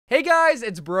guys,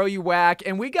 it's Bro You Whack,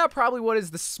 and we got probably what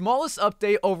is the smallest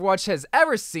update Overwatch has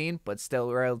ever seen, but still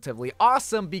relatively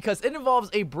awesome because it involves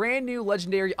a brand new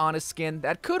legendary Ana skin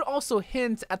that could also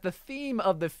hint at the theme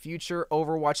of the future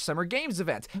Overwatch Summer Games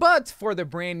event. But for the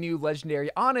brand new legendary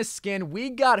Ana skin, we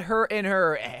got her in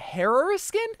her Haroeris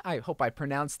skin? I hope I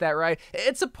pronounced that right.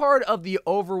 It's a part of the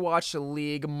Overwatch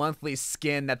League monthly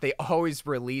skin that they always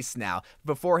release now.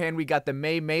 Beforehand, we got the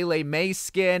May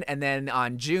skin, and then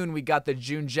on June, we got the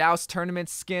June Joust tournament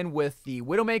skin with the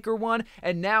Widowmaker one,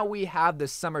 and now we have the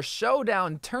Summer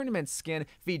Showdown tournament skin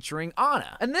featuring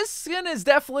Ana. And this skin is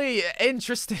definitely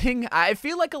interesting. I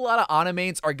feel like a lot of Ana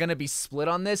mains are gonna be split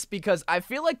on this because I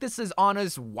feel like this is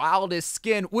Ana's wildest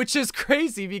skin, which is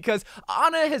crazy because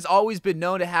Ana has always been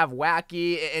known to have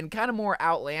wacky and kind of more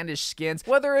outlandish skins,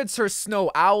 whether it's her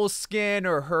Snow Owl skin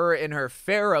or her in her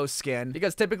Pharaoh skin,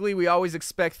 because typically we always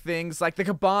expect things like the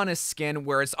Cabana skin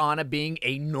where it's Ana being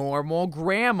a normal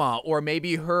grandma, or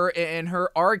maybe her in her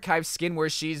archive skin where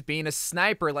she's being a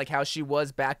sniper like how she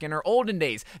was back in her olden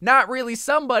days. Not really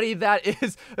somebody that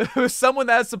is someone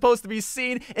that's supposed to be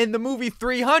seen in the movie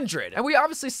 300. And we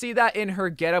obviously see that in her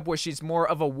getup where she's more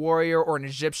of a warrior or an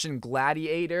Egyptian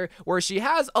gladiator, where she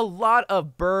has a lot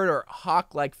of bird or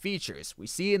hawk-like features. We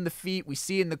see it in the feet, we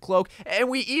see it in the cloak, and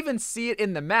we even see it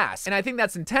in the mask. And I think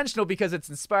that's intentional because it's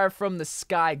inspired from the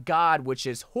sky god, which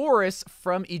is Horus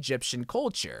from Egyptian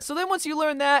culture. So then once you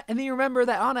learn that, and then you remember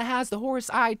that Ana has the Horus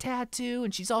eye tattoo,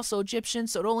 and she's also Egyptian,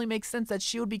 so it only makes sense that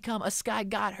she would become a sky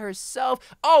god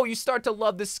herself. Oh, you start to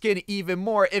love the skin even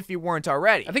more if you weren't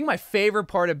already. I think my favorite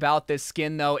part about this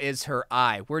skin, though, is her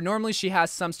eye, where normally she has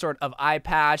some sort of eye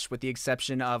patch, with the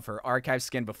exception of her archive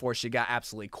skin before she got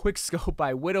absolutely quickscoped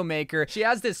by Widowmaker. She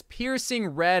has this piercing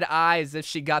red eye as if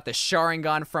she got the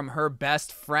Sharingan from her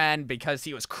best friend because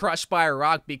he was crushed by a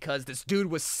rock because this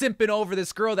dude was simping over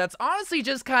this girl that's honestly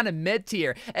just kind of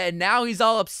mid-tier, and now he's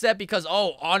all upset because,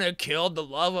 oh, Ana killed the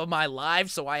love of my life,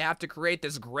 so I have to create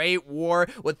this great war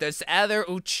with this other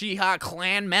Uchiha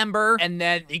clan member, and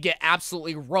then you get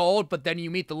absolutely rolled, but then you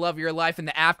meet the love of your life in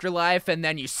the afterlife, and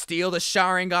then you steal the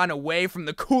Sharingan away from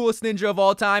the coolest ninja of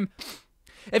all time.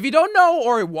 If you don't know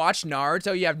or watch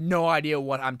Naruto, you have no idea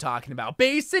what I'm talking about.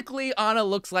 Basically, Ana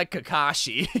looks like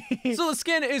Kakashi. So the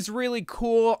skin is really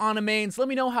cool, Ana mains. Let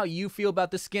me know how you feel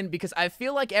about the skin because I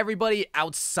feel like everybody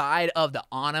outside of the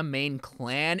Ana main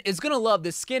clan is gonna love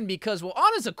this skin because, well,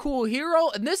 Ana's a cool hero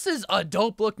and this is a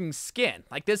dope looking skin.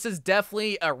 Like, this is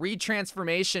definitely a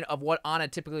retransformation of what Ana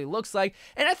typically looks like,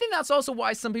 and I think that's also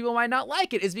why some people might not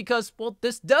like it, is because, well,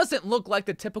 this doesn't look like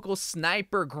the typical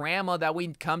sniper grandma that we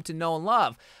come to know and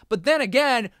love. But then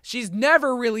again, she's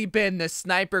never really been the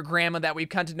sniper grandma that we've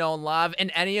come to know and love in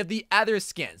any of the other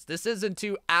skins. This isn't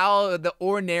too out of the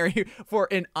ordinary for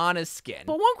an Ana skin.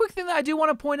 But one quick thing that I do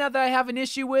want to point out that I have an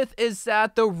issue with is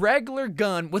that the regular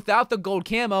gun without the gold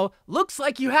camo looks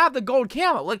like you have the gold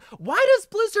camo. Like, why does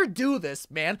Blizzard do this,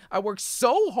 man? I worked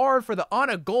so hard for the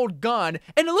Ana gold gun,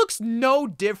 and it looks no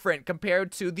different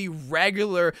compared to the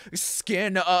regular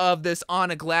skin of this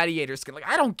Ana gladiator skin. Like,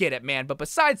 I don't get it, man. But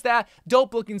besides that, dope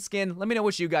looking skin. Let me know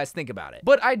what you guys think about it.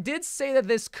 But I did say that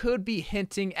this could be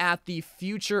hinting at the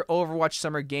future Overwatch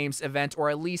Summer Games event,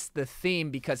 or at least the theme,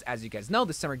 because as you guys know,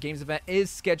 the Summer Games event is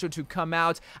scheduled to come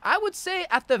out, I would say,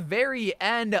 at the very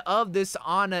end of this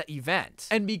Ana event.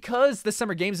 And because the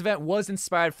Summer Games event was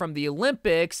inspired from the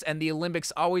Olympics, and the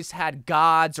Olympics always had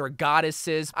gods or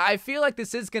goddesses, I feel like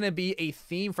this is going to be a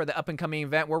theme for the up and coming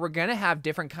event where we're going to have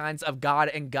different kinds of god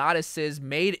and goddesses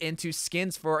made into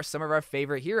skins for some of our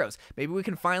favorite heroes. Maybe we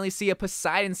can finally see a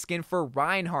Poseidon skin for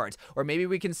Reinhardt, or maybe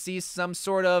we can see some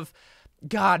sort of...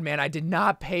 God, man, I did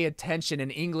not pay attention in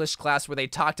English class where they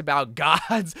talked about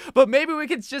gods, but maybe we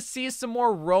could just see some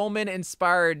more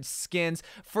Roman-inspired skins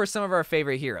for some of our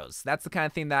favorite heroes. That's the kind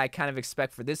of thing that I kind of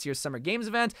expect for this year's Summer Games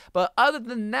event, but other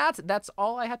than that, that's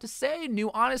all I have to say.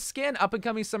 New Ana skin,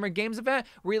 up-and-coming Summer Games event.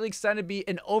 Really excited to be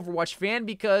an Overwatch fan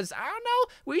because, I don't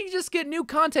know, we just get new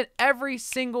content every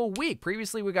single week.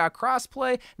 Previously, we got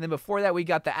crossplay, and then before that, we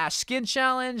got the Ash Skin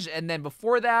Challenge, and then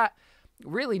before that...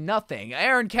 really nothing.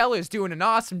 Aaron Keller's doing an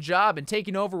awesome job and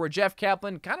taking over where Jeff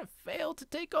Kaplan kind of failed to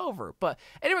take over. But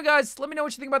anyway, guys, let me know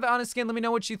what you think about the Ana skin. Let me know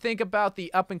what you think about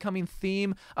the up-and-coming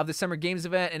theme of the Summer Games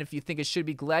event, and if you think it should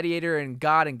be Gladiator and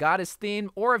God and Goddess theme,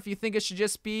 or if you think it should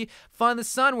just be Fun in the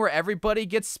Sun where everybody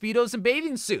gets Speedos and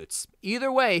bathing suits.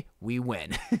 Either way, we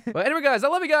win. But anyway, guys, I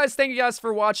love you guys. Thank you guys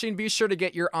for watching. Be sure to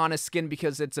get your Honest skin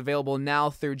because it's available now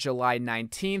through July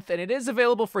 19th, and it is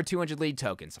available for 200 League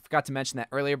tokens. I forgot to mention that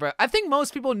earlier, but I think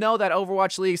most people know that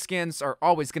Overwatch League skins are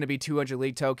always going to be 200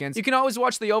 League tokens. You can always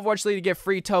watch the Overwatch League to get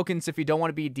free tokens if you don't want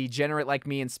to be degenerate like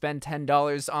me and spend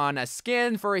 $10 on a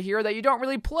skin for a hero that you don't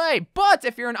really play. But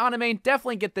if you're an Ana main,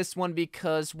 definitely get this one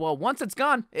because, well, once it's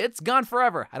gone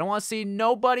forever. I don't want to see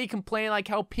nobody complain like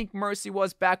how Pink Mercy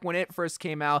was back when it first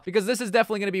came out, because this is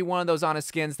definitely going to be one of those Honest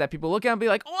skins that people look at and be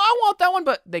like, oh, I want that one,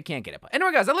 but they can't get it. But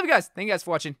anyway, guys, I love you guys. Thank you guys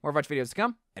for watching. More Overwatch videos to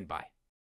come, and bye.